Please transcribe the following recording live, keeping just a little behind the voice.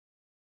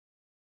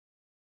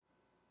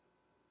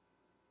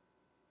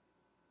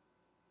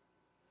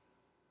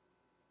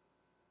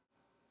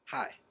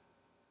Hi,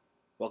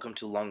 welcome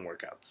to lung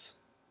workouts.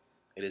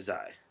 It is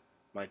I,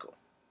 Michael.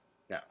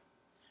 Now,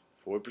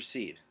 before we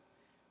proceed,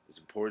 it's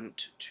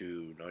important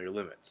to know your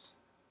limits.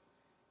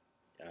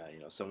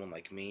 Someone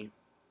like me,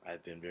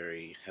 I've been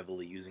very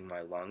heavily using my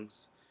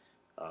lungs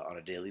on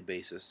a daily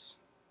basis,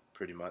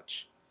 pretty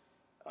much,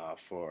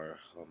 for,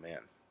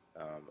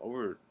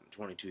 over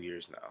 22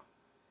 years now,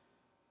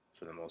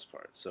 for the most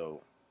part.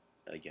 So,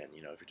 again,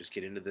 if you just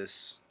get into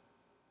this,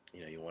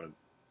 you want to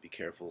be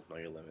careful, know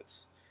your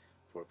limits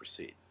before we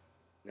proceed.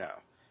 Now,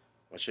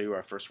 I'm going to show you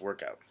our first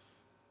workout.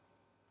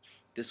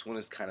 This one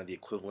is kind of the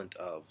equivalent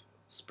of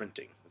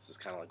sprinting. This is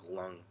kind of like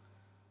lung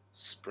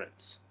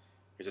sprints.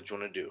 Here's what you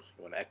want to do.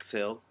 You want to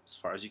exhale as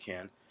far as you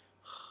can,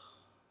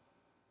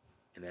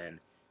 and then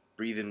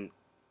breathe in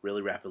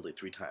really rapidly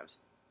 3 times.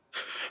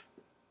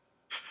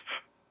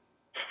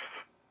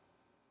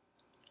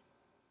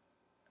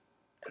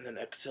 And then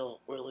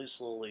exhale really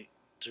slowly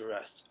to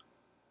rest.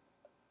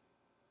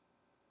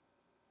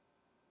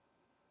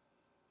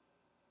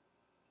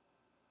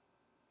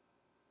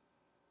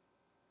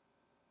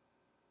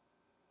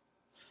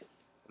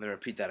 And then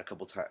repeat that a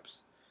couple times.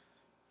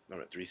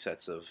 Remember, 3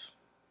 sets of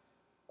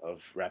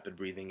rapid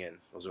breathing in.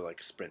 Those are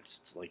like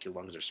sprints. It's like your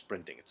lungs are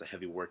sprinting. It's a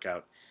heavy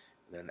workout.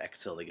 And then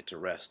exhale, they get to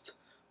rest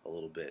a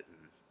little bit,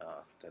 and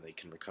then they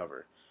can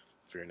recover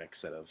for your next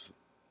set of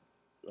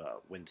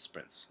wind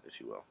sprints, if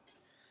you will.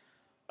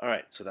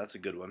 Alright, so that's a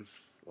good one.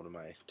 One of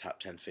my top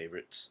 10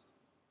 favorites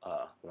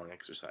lung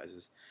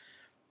exercises.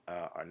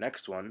 Our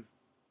next one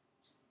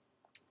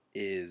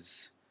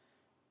is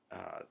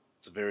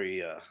it's a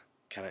very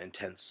kind of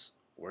intense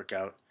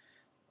workout.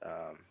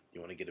 You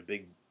want to get a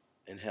big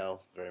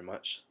inhale, very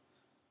much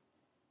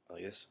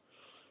like this,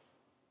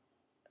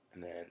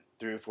 and then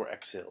 3 or 4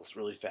 exhales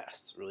really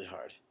fast, really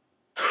hard.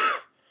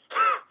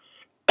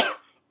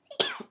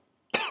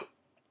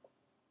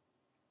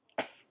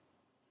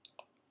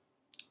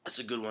 That's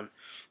a good one.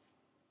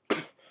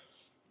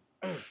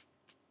 A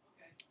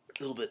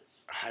little bit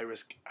high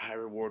risk, high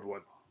reward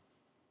one.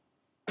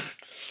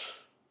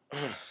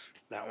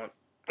 That one.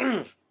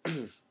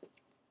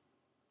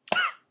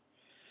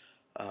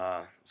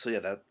 So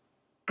yeah,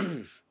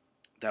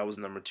 that was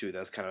number 2.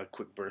 That's kind of a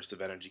quick burst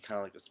of energy, kind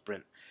of like a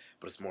sprint,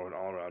 but it's more of an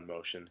all-around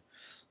motion.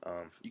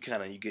 You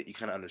kind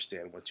of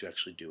understand once you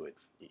actually do it.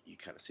 You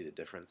kind of see the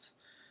difference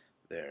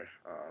there.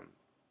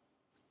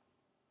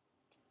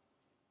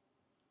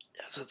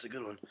 Yeah, so that's a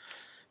good one.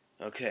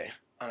 Okay,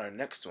 on our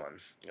next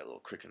one, I got a little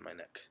crick in my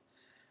neck.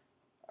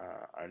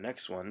 Our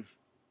next one,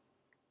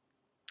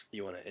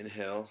 you want to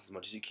inhale as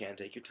much as you can.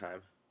 Take your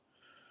time,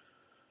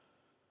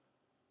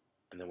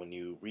 and then when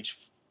you reach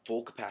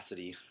full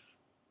capacity,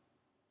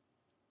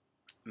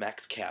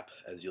 max cap,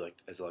 as I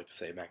like to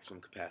say,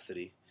 maximum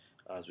capacity,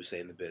 as we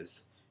say in the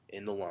biz,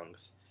 in the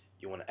lungs,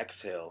 you want to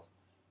exhale,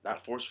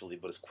 not forcefully,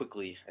 but as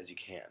quickly as you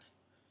can.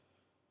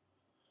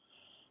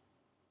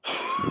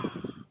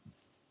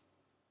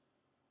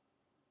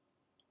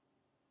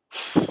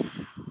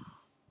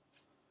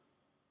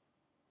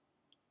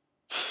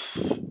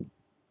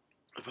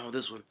 What about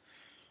this one?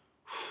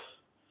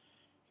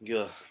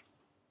 You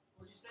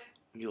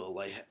get a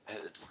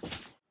lightheaded.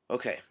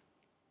 Okay,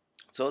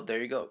 so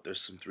there you go. There's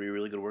some 3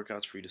 really good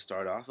workouts for you to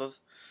start off of.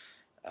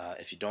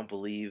 If you don't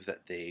believe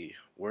that they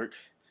work,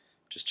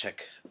 just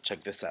check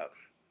this out.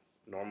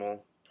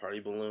 Normal party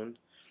balloon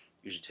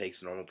usually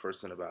takes a normal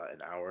person about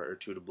an hour or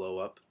 2 to blow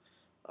up,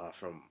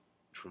 from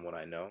what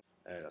I know.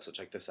 And so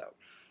check this out.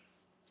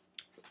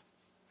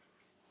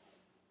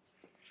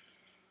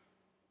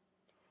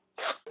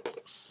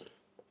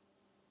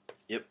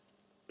 Yep,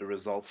 the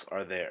results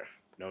are there,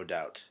 no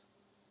doubt.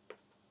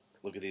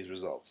 Look at these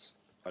results,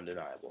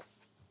 undeniable.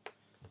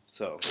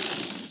 So,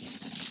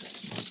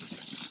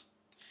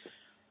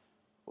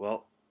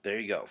 well, there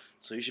you go.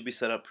 So you should be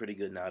set up pretty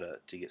good now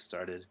to get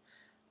started.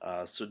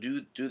 So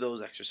do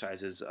those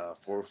exercises 4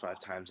 or 5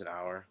 times an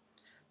hour,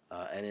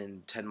 and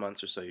in 10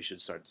 months or so you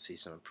should start to see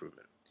some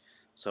improvement.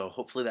 So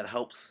hopefully that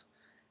helps,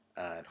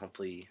 and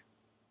hopefully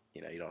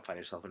you don't find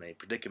yourself in a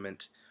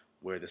predicament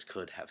where this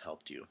could have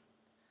helped you.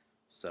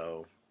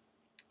 So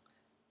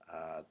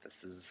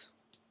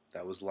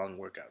that was lung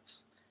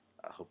workouts.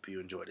 I hope you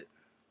enjoyed it.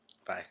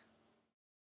 Bye.